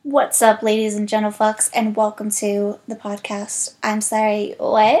What's up, ladies and gentlefucks, and welcome to the podcast. I'm sorry,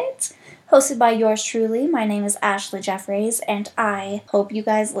 what? Hosted by yours truly. My name is Ashley Jeffries, and I hope you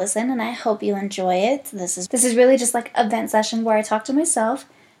guys listen, and I hope you enjoy it. This is really just like a vent session where I talk to myself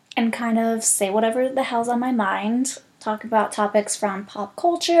and kind of say whatever the hell's on my mind. Talk about topics from pop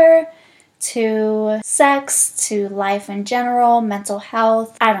culture to sex, to life in general, mental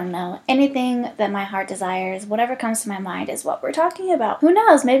health, I don't know. Anything that my heart desires, whatever comes to my mind is what we're talking about. Who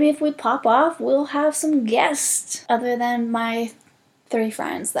knows, maybe if we pop off, we'll have some guests other than my 3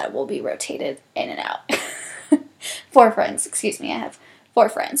 friends that will be rotated in and out. 4 friends, excuse me, I have 4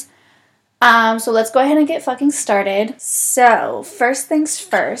 friends. So let's go ahead and get fucking started. So, first things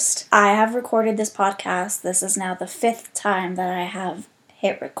first, I have recorded this podcast. This is now the 5th time that I have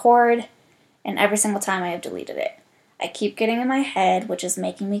hit record. And every single time I have deleted it. I keep getting in my head, which is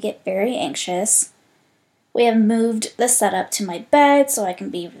making me get very anxious. We have moved the setup to my bed so I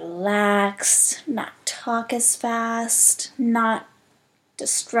can be relaxed, not talk as fast, not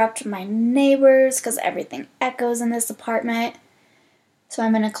disrupt my neighbors because everything echoes in this apartment. So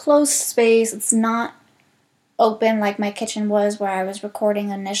I'm in a closed space. It's not open like my kitchen was where I was recording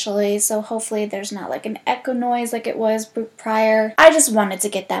initially, so hopefully there's not like an echo noise like it was prior. I just wanted to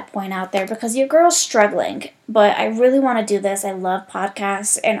get that point out there because your girl's struggling, but I really want to do this. I love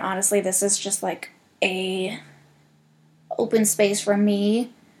podcasts, and honestly this is just like a open space for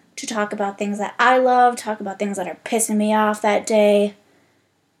me to talk about things that I love, talk about things that are pissing me off that day,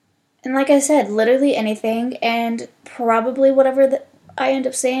 and like I said, literally anything, and probably whatever I end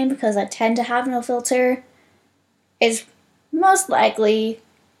up saying, because I tend to have no filter, is most likely,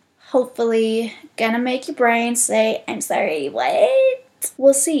 hopefully, gonna make your brain say, I'm sorry, what?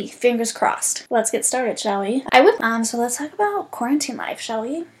 We'll see. Fingers crossed. Let's get started, shall we? So let's talk about quarantine life, shall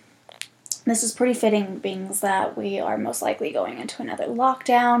we? This is pretty fitting, being that we are most likely going into another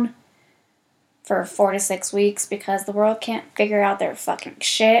lockdown for 4 to 6 weeks because the world can't figure out their fucking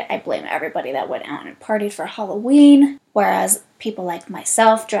shit. I blame everybody that went out and partied for Halloween, whereas people like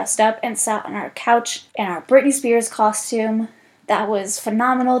myself dressed up and sat on our couch in our Britney Spears costume. That was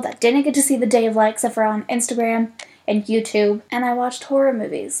phenomenal. That didn't get to see the day of light except for on Instagram and YouTube. And I watched horror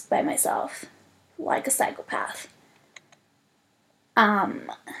movies by myself, like a psychopath.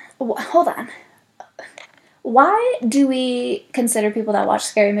 Hold on. Why do we consider people that watch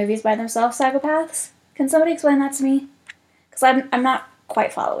scary movies by themselves psychopaths? Can somebody explain that to me? Because I'm not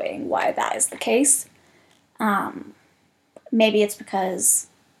quite following why that is the case. Maybe it's because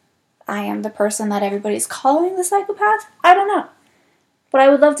I am the person that everybody's calling the psychopath? I don't know. But I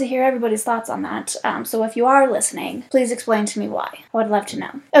would love to hear everybody's thoughts on that. So if you are listening, please explain to me why. I would love to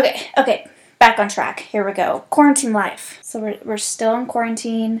know. Okay. Back on track. Here we go. Quarantine life. So we're still in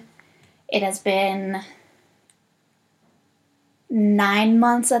quarantine. It has been 9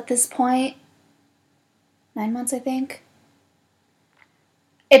 months at this point. 9 months, I think.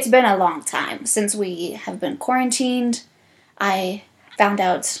 It's been a long time since we have been quarantined. I found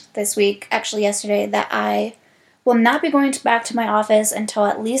out this week, actually yesterday, that I will not be going back to my office until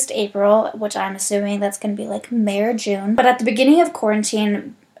at least April, which I'm assuming that's going to be like May or June. But at the beginning of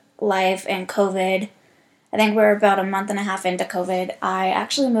quarantine life and COVID, I think we're about a month and a half into COVID, I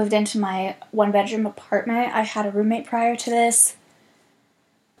actually moved into my 1-bedroom apartment. I had a roommate prior to this.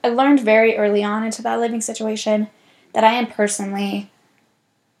 I learned very early on into that living situation that I am personally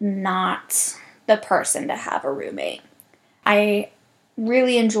not the person to have a roommate. I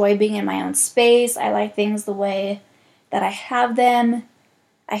really enjoy being in my own space. I like things the way that I have them.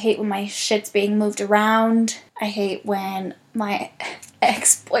 I hate when my shit's being moved around. I hate when my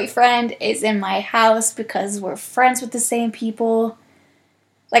ex-boyfriend is in my house because we're friends with the same people.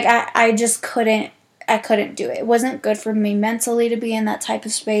 Like, I just couldn't do it. It wasn't good for me mentally to be in that type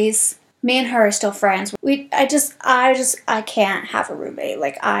of space. Me and her are still friends. I can't have a roommate.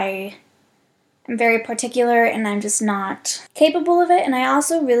 Like, I'm very particular and I'm just not capable of it. And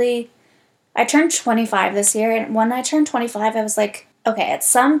I turned 25 this year, and when I turned 25, I was like, okay, at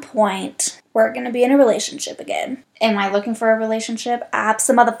some point, we're gonna be in a relationship again. Am I looking for a relationship?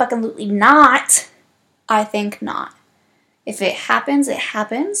 Abso-motherfucking-lutely not. I think not. If it happens, it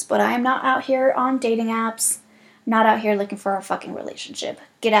happens, but I am not out here on dating apps. I'm not out here looking for a fucking relationship.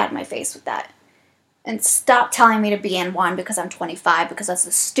 Get out of my face with that. And stop telling me to be in one because I'm 25, because that's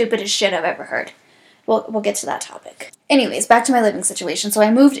the stupidest shit I've ever heard. We'll get to that topic. Anyways, back to my living situation. So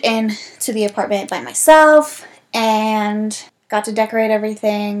I moved in to the apartment by myself and got to decorate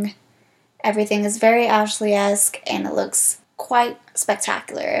everything. Everything is very Ashley-esque and it looks quite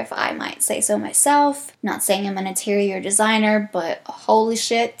spectacular, if I might say so myself. Not saying I'm an interior designer, but holy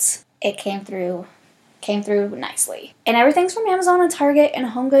shit, it came through came through nicely. And everything's from Amazon and Target and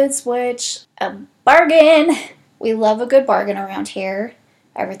HomeGoods, which, a bargain! We love a good bargain around here.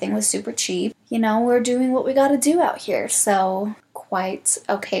 Everything was super cheap. You know, we're doing what we gotta do out here, so quite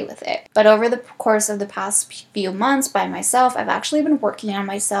okay with it. But over the course of the past few months by myself, I've actually been working on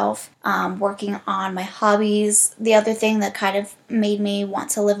myself, working on my hobbies. The other thing that kind of made me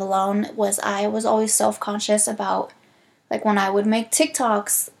want to live alone was I was always self-conscious about, like, when I would make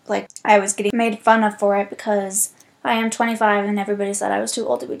TikToks, like, I was getting made fun of for it because I am 25 and everybody said I was too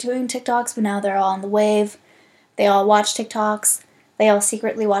old to be doing TikToks, but now they're all on the wave. They all watch TikToks. They all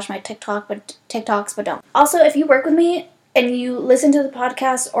secretly watch my TikToks, but don't. Also, if you work with me and you listen to the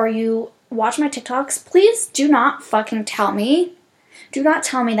podcast or you watch my TikToks, please do not fucking tell me. Do not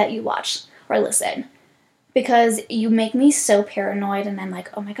tell me that you watch or listen. Because you make me so paranoid and I'm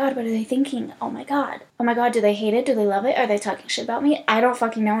like, oh my god, what are they thinking? Oh my god. Oh my god, do they hate it? Do they love it? Are they talking shit about me? I don't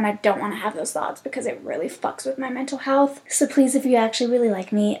fucking know and I don't want to have those thoughts because it really fucks with my mental health. So please, if you actually really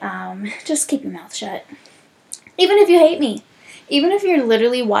like me, just keep your mouth shut. Even if you hate me. Even if you're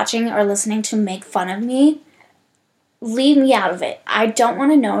literally watching or listening to make fun of me, leave me out of it. I don't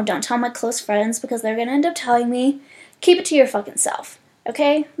want to know. Don't tell my close friends because they're going to end up telling me. Keep it to your fucking self.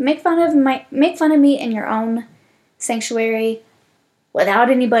 Okay? Make fun of me in your own sanctuary without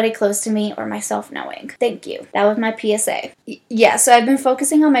anybody close to me or myself knowing. Thank you. That was my PSA. Yeah, so I've been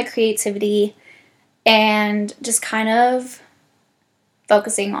focusing on my creativity and just kind of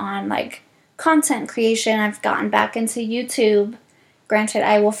focusing on, like, content creation. I've gotten back into YouTube. Granted,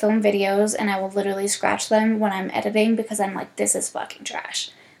 I will film videos and I will literally scratch them when I'm editing because I'm like, this is fucking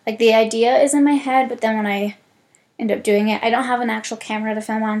trash. Like, the idea is in my head, but then when I end up doing it, I don't have an actual camera to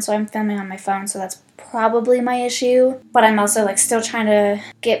film on, so I'm filming on my phone, so that's probably my issue. But I'm also, like, still trying to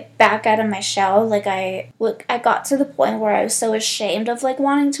get back out of my shell. Like, I got to the point where I was so ashamed of, like,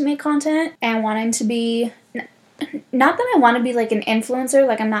 wanting to make content and wanting to be... Not that I want to be, like, an influencer,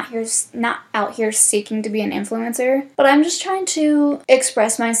 like, I'm not out here seeking to be an influencer, but I'm just trying to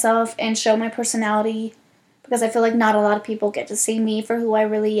express myself and show my personality because I feel like not a lot of people get to see me for who I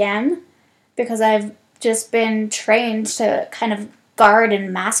really am because I've just been trained to kind of guard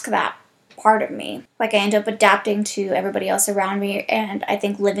and mask that part of me. Like, I end up adapting to everybody else around me, and I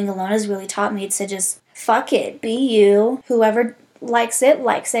think living alone has really taught me to just fuck it, be you, whoever likes it,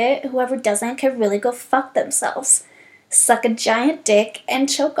 likes it. Whoever doesn't can really go fuck themselves. Suck a giant dick and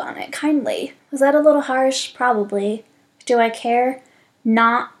choke on it kindly. Was that a little harsh? Probably. Do I care?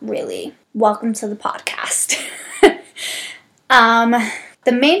 Not really. Welcome to the podcast.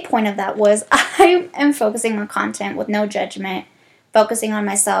 The main point of that was I am focusing on content with no judgment, focusing on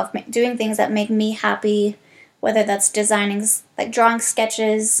myself, doing things that make me happy, whether that's designing, like drawing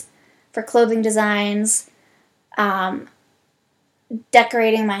sketches for clothing designs,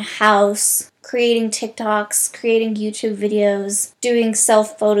 decorating my house, creating TikToks, creating YouTube videos, doing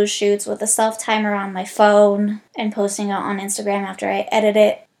self-photo shoots with a self-timer on my phone, and posting it on Instagram after I edit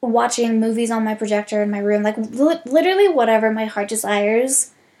it, watching movies on my projector in my room, like literally whatever my heart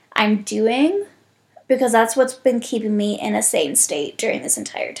desires, I'm doing, because that's what's been keeping me in a sane state during this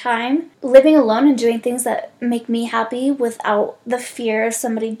entire time. Living alone and doing things that make me happy without the fear of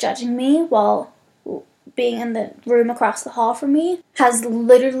somebody judging me while being in the room across the hall from me has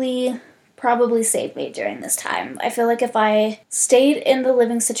literally probably saved me during this time. I feel like if I stayed in the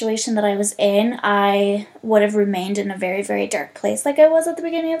living situation that I was in, I would have remained in a very, very dark place like I was at the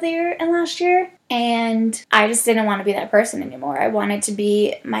beginning of the year and last year. And I just didn't want to be that person anymore. I wanted to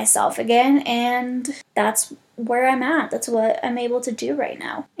be myself again, and that's where I'm at. That's what I'm able to do right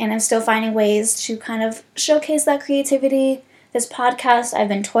now. And I'm still finding ways to kind of showcase that creativity. This podcast, I've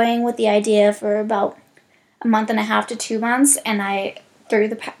been toying with the idea for about a month and a half to 2 months, and I threw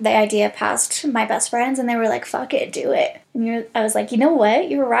the idea past my best friends, and they were like, fuck it, do it. And I was like, you know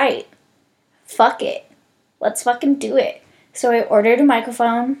what? You're right. Fuck it. Let's fucking do it. So I ordered a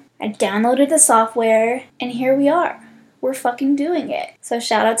microphone, I downloaded the software, and here we are. We're fucking doing it. So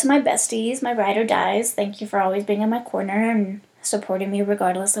shout out to my besties, my ride or dies. Thank you for always being in my corner and supporting me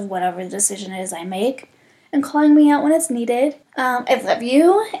regardless of whatever the decision is I make, and calling me out when it's needed. I love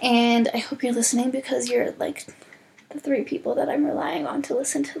you, and I hope you're listening because you're, like, the 3 people that I'm relying on to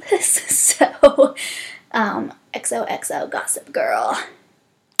listen to this. So, XOXO Gossip Girl.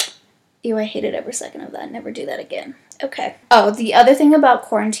 Ew, I hated every second of that. Never do that again. Okay. Oh, the other thing about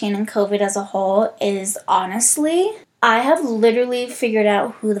quarantine and COVID as a whole is, honestly, I have literally figured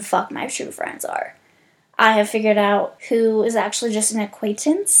out who the fuck my true friends are. I have figured out who is actually just an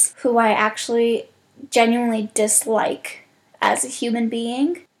acquaintance, who I actually genuinely dislike as a human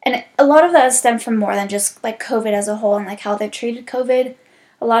being. And a lot of that has stemmed from more than just, like, COVID as a whole and, like, how they've treated COVID.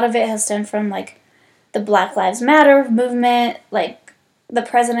 A lot of it has stemmed from, like, the Black Lives Matter movement, like the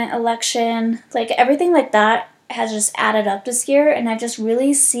president election, like everything like that has just added up this year, and I've just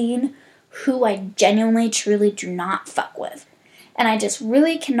really seen who I genuinely, truly do not fuck with. And I just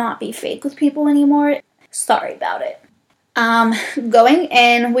really cannot be fake with people anymore. Sorry about it. Going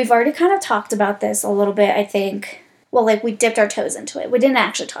in, we've already kind of talked about this a little bit, I think. Well, like, we dipped our toes into it. We didn't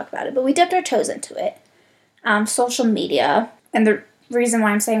actually talk about it, but we dipped our toes into it. Social media. And the reason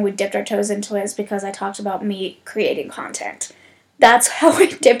why I'm saying we dipped our toes into it is because I talked about me creating content. That's how we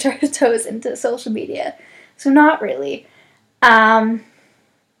dipped our toes into social media. So not really. So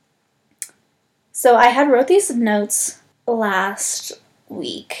I had wrote these notes last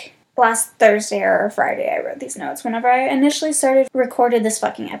Thursday or Friday. I wrote these notes whenever I initially recorded this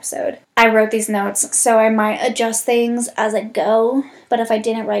fucking episode. I wrote these notes, so I might adjust things as I go, but if I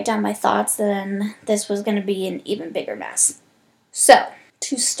didn't write down my thoughts, then this was going to be an even bigger mess. So,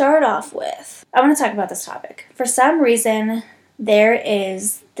 to start off with, I want to talk about this topic. For some reason, there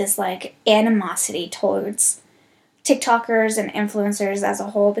is this, like, animosity towards TikTokers and influencers as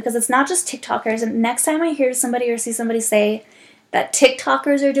a whole, because it's not just TikTokers, and next time I hear somebody or see somebody say that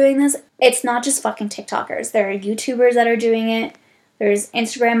TikTokers are doing this, it's not just fucking TikTokers. There are YouTubers that are doing it. There's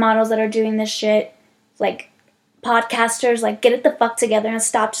Instagram models that are doing this shit. Like, podcasters, like, get it the fuck together and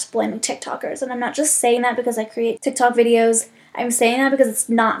stop just blaming TikTokers. And I'm not just saying that because I create TikTok videos. I'm saying that because it's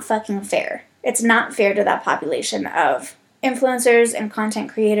not fucking fair. It's not fair to that population of influencers and content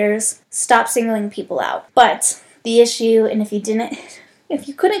creators. Stop singling people out. But the issue, and if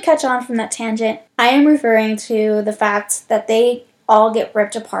you couldn't catch on from that tangent, I am referring to the fact that they all get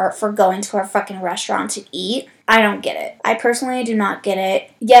ripped apart for going to a fucking restaurant to eat. I don't get it. I personally do not get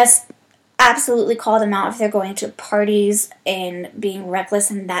it. Yes, absolutely call them out if they're going to parties and being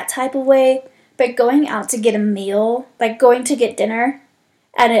reckless in that type of way, but going out to get a meal, like going to get dinner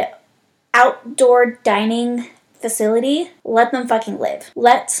at an outdoor dining facility, let them fucking live.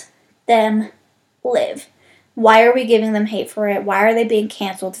 Let them live. Why are we giving them hate for it? Why are they being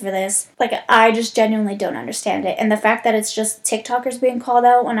canceled for this? Like, I just genuinely don't understand it. And the fact that it's just TikTokers being called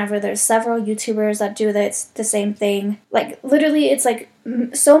out whenever there's several YouTubers that do the same thing. Like, literally, it's like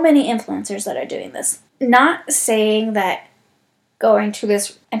so many influencers that are doing this. Not saying that going to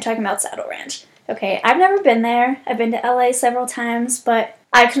this, I'm talking about Saddle Ranch. Okay, I've never been there. I've been to LA several times, but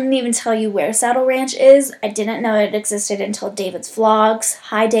I couldn't even tell you where Saddle Ranch is. I didn't know it existed until David's vlogs.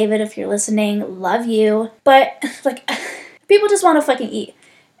 Hi, David, if you're listening. Love you. But, like, people just want to fucking eat.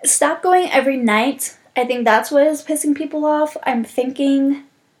 Stop going every night. I think that's what is pissing people off. I'm thinking,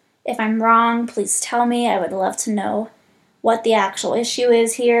 if I'm wrong, please tell me. I would love to know what the actual issue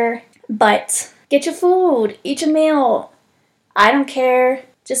is here. But get your food. Eat your meal. I don't care.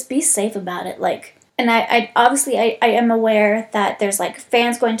 Just be safe about it. Like, and I obviously am aware that there's, like,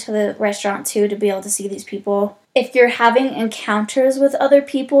 fans going to the restaurant, too, to be able to see these people. If you're having encounters with other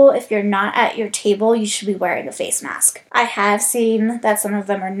people, if you're not at your table, you should be wearing a face mask. I have seen that some of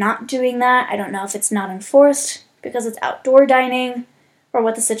them are not doing that. I don't know if it's not enforced because it's outdoor dining or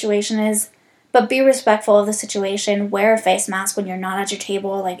what the situation is. But be respectful of the situation. Wear a face mask when you're not at your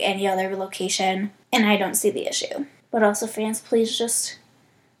table, like any other location. And I don't see the issue. But also, fans, please just...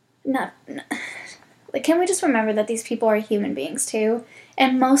 Like, can we just remember that these people are human beings, too?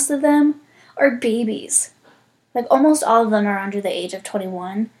 And most of them are babies. Like, almost all of them are under the age of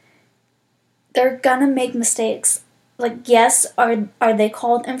 21. They're gonna make mistakes. Like, yes, are they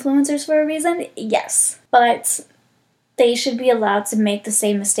called influencers for a reason? Yes. But they should be allowed to make the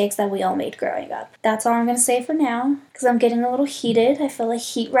same mistakes that we all made growing up. That's all I'm gonna say for now, because I'm getting a little heated. I feel a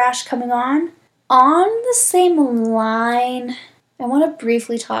heat rash coming on. On the same line, I want to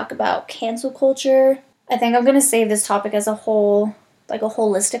briefly talk about cancel culture. I think I'm going to save this topic as a whole, like a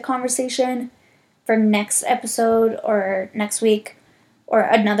holistic conversation for next episode or next week or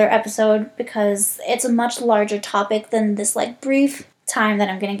another episode, because it's a much larger topic than this, like, brief time that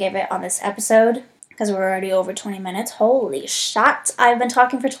I'm going to give it on this episode, because we're already over 20 minutes. Holy shit, I've been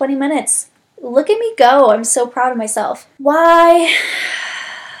talking for 20 minutes. Look at me go. I'm so proud of myself. Why?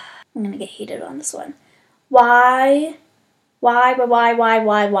 I'm going to get heated on this one. Why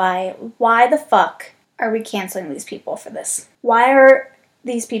the fuck are we canceling these people for this? Why are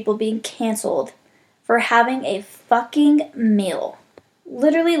these people being canceled for having a fucking meal?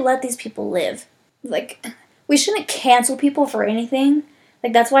 Literally let these people live. Like, we shouldn't cancel people for anything.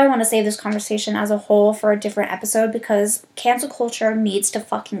 Like, that's why I want to save this conversation as a whole for a different episode, because cancel culture needs to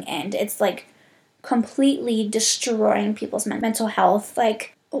fucking end. It's, like, completely destroying people's mental health.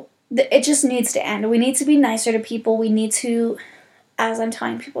 Like, it just needs to end. We need to be nicer to people. We need to, as I'm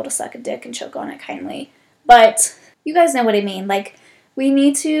telling people to suck a dick and choke on it kindly. But you guys know what I mean. Like, we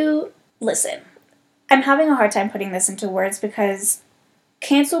need to listen. I'm having a hard time putting this into words because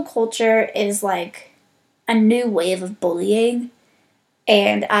cancel culture is like a new wave of bullying,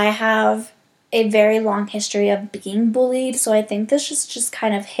 and I have a very long history of being bullied, so I think this just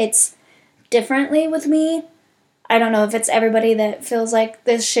kind of hits differently with me. I don't know if it's everybody that feels like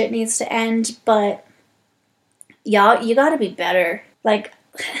this shit needs to end, but y'all, you gotta be better. Like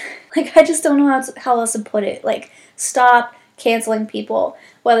I just don't know how else to put it. Like, stop canceling people,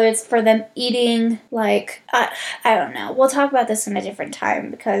 whether it's for them eating, like, I don't know. We'll talk about this in a different time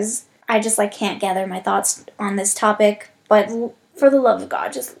because I just, like, can't gather my thoughts on this topic. But for the love of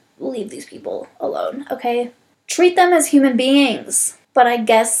God, just leave these people alone, okay? Treat them as human beings. But I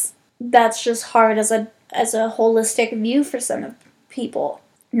guess that's just hard as a holistic view for some people.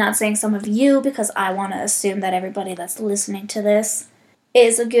 Not saying some of you, because I want to assume that everybody that's listening to this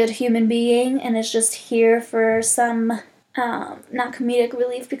is a good human being and is just here for some, not comedic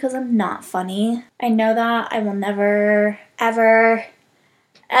relief because I'm not funny. I know that. I will never, ever,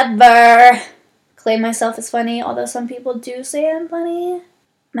 ever claim myself as funny, although some people do say I'm funny.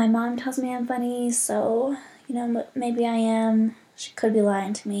 My mom tells me I'm funny, so, maybe I am. She could be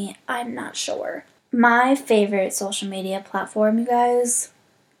lying to me. I'm not sure. My favorite social media platform, you guys,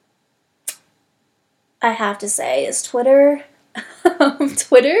 I have to say, is Twitter.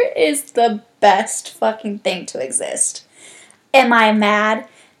 Twitter is the best fucking thing to exist. Am I mad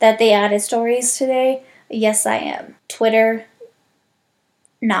that they added stories today? Yes, I am. Twitter,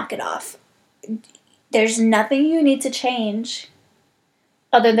 knock it off. There's nothing you need to change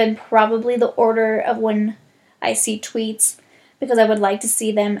other than probably the order of when I see tweets, because I would like to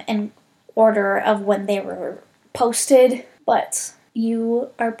see them in order of when they were posted. But you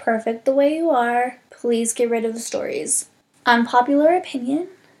are perfect the way you are. Please get rid of the stories. Unpopular opinion,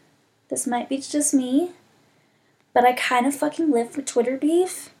 this might be just me, but I kind of fucking live for Twitter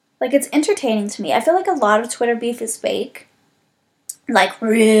beef. Like, it's entertaining to me. I feel like a lot of Twitter beef is fake. Like,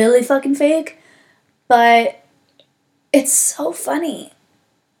 really fucking fake. But it's so funny.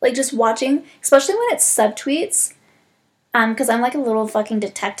 Like, just watching, especially when it's subtweets. Because I'm like a little fucking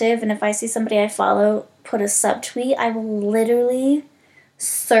detective, and if I see somebody I follow put a subtweet, I will literally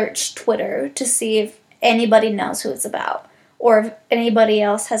search Twitter to see if anybody knows who it's about. Or if anybody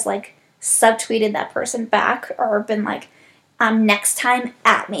else has, like, subtweeted that person back or been like, next time,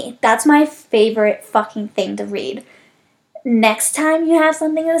 at me. That's my favorite fucking thing to read. Next time you have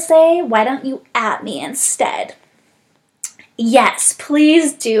something to say, why don't you at me instead? Yes,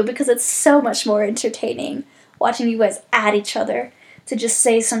 please do, because it's so much more entertaining watching you guys at each other to just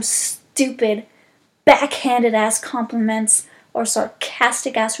say some stupid, backhanded ass compliments or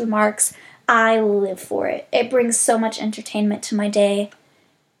sarcastic ass remarks. I live for it. It brings so much entertainment to my day.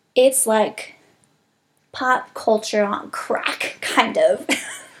 It's like pop culture on crack, kind of.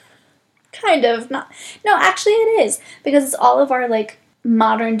 Kind of. No, actually it is. Because it's all of our, like,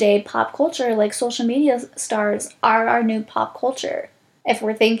 modern day pop culture. Like, social media stars are our new pop culture, if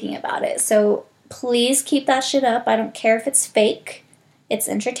we're thinking about it. So please keep that shit up. I don't care if it's fake. It's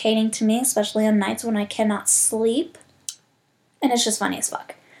entertaining to me, especially on nights when I cannot sleep. And it's just funny as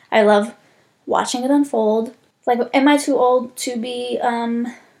fuck. I love watching it unfold. Like, am I too old to be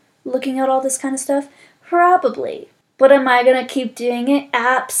looking at all this kind of stuff? Probably. But am I gonna keep doing it?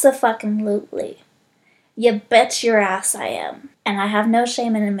 Abso-fucking-lutely. You bet your ass I am. And I have no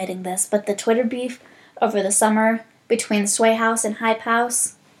shame in admitting this, but the Twitter beef over the summer between Sway House and Hype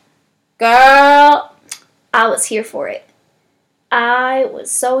House, girl, I was here for it. I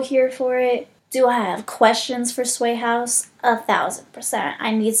was so here for it. Do I have questions for Sway House? 1,000%.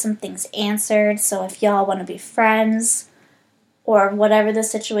 I need some things answered, so if y'all want to be friends, or whatever the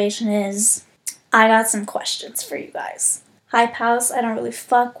situation is, I got some questions for you guys. Hype House, I don't really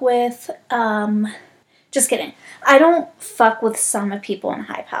fuck with. Just kidding. I don't fuck with some people in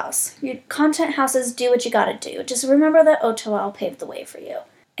Hype House. Your content houses, do what you gotta do. Just remember that O2L paved the way for you.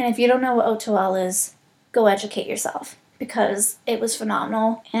 And if you don't know what O2L is, go educate yourself, because it was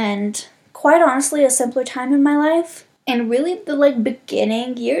phenomenal and quite honestly a simpler time in my life, and really the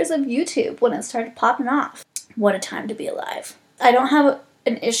beginning years of YouTube when it started popping off. What a time to be alive. I don't have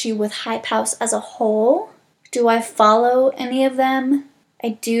an issue with Hype House as a whole. Do I follow any of them? I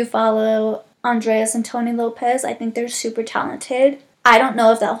do follow Andreas and Tony Lopez. I think they're super talented. I don't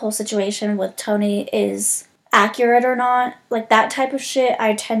know if that whole situation with Tony is accurate or not. Like, that type of shit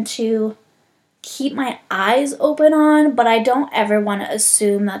I tend to keep my eyes open on, but I don't ever want to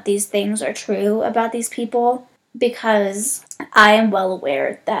assume that these things are true about these people, because I am well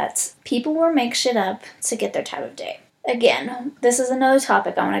aware that people will make shit up to get their time of day. Again, this is another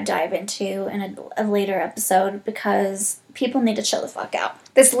topic I want to dive into in a later episode because people need to chill the fuck out.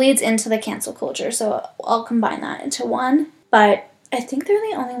 This leads into the cancel culture, so I'll combine that into one. But I think they're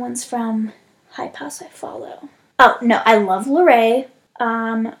the only ones from High Pass I follow. Oh, no, I love Lorray,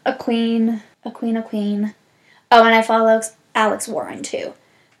 a queen. Oh, and I follow Alex Warren, too.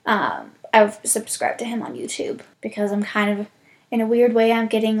 I've subscribed to him on YouTube because I'm kind of, in a weird way, I'm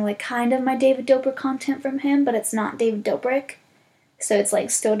getting like kind of my David Dobrik content from him, but it's not David Dobrik. So it's like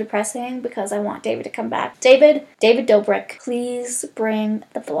still depressing because I want David to come back. David Dobrik, please bring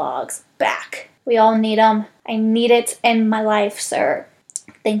the vlogs back. We all need them. I need it in my life, sir.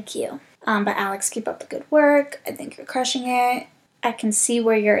 Thank you. But Alex, keep up the good work. I think you're crushing it. I can see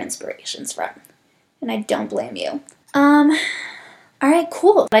where your inspiration's from. And I don't blame you. Alright,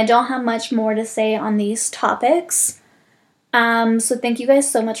 cool. I don't have much more to say on these topics. So thank you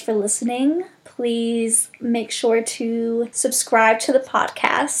guys so much for listening. Please make sure to subscribe to the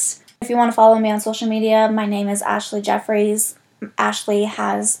podcast. If you want to follow me on social media, my name is Ashley Jeffries. Ashley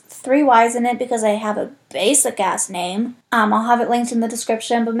has 3 Y's in it because I have a basic ass name. I'll have it linked in the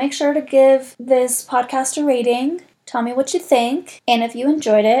description, but make sure to give this podcast a rating. Tell me what you think. And if you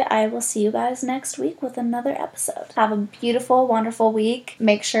enjoyed it, I will see you guys next week with another episode. Have a beautiful, wonderful week.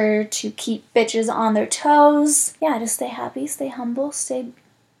 Make sure to keep bitches on their toes. Yeah, just stay happy, stay humble, stay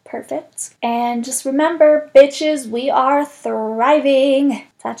perfect. And just remember, bitches, we are thriving.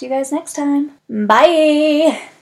 Talk to you guys next time. Bye!